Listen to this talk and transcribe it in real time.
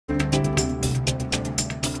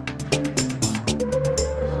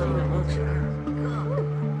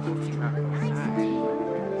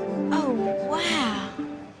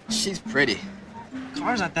pretty.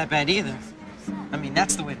 Car's not that bad either. I mean,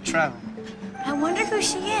 that's the way to travel. I wonder who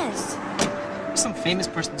she is. Some famous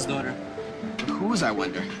person's daughter. Whose, I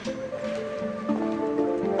wonder?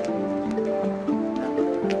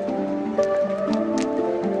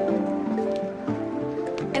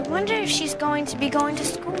 I wonder if she's going to be going to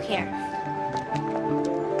school here.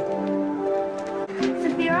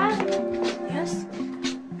 Safira? Yes?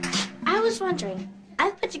 I was wondering,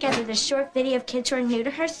 I've put together this short video of kids who are new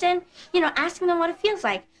to Hurston, you know, asking them what it feels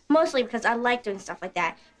like. Mostly because I like doing stuff like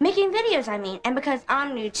that. Making videos, I mean, and because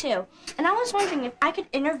I'm new too. And I was wondering if I could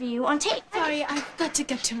interview you on tape. Sorry, I've got to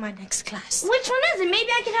get to my next class. Which one is it? Maybe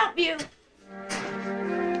I can help you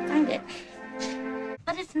find it.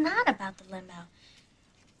 But it's not about the limo.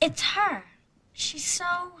 It's her. She's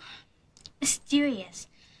so mysterious.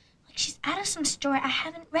 Like she's out of some story I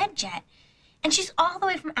haven't read yet. And she's all the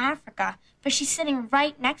way from Africa, but she's sitting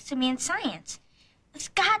right next to me in science. It's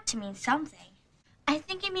got to mean something. I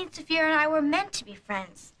think it means Safira and I were meant to be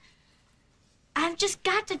friends. I've just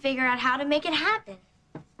got to figure out how to make it happen.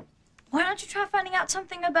 Why don't you try finding out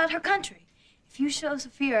something about her country? If you show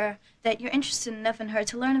Safira that you're interested enough in her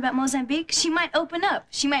to learn about Mozambique, she might open up.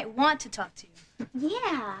 She might want to talk to you.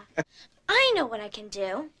 Yeah. I know what I can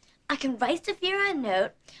do. I can write Safira a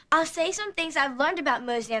note. I'll say some things I've learned about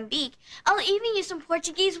Mozambique. I'll even use some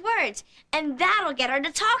Portuguese words. And that'll get her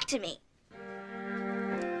to talk to me.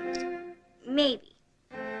 Maybe.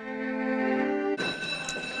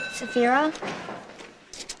 Safira,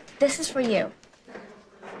 this is for you.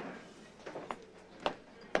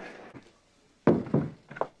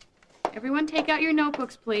 Everyone take out your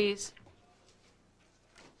notebooks, please.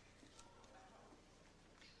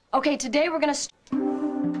 Okay, today we're gonna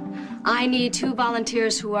I need 2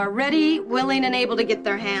 volunteers who are ready, willing, and able to get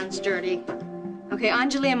their hands dirty. Okay,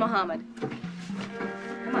 Anjali and Mohammed.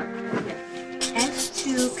 Come on.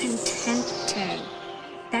 S2 contente.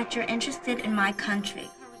 That you're interested in my country.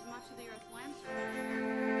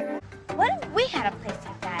 What if we had a place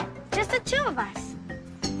like that? Just the 2 of us.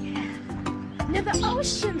 Yeah. Near the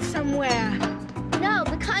ocean somewhere. No,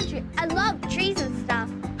 the country. I love trees and stuff.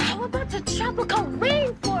 How about the tropical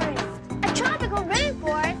rainforest? A tropical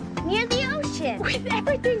rainforest near the ocean. With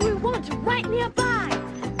everything we want right nearby.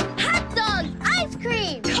 Hot dogs, ice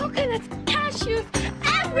cream, Coconuts, cashews,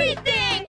 everything!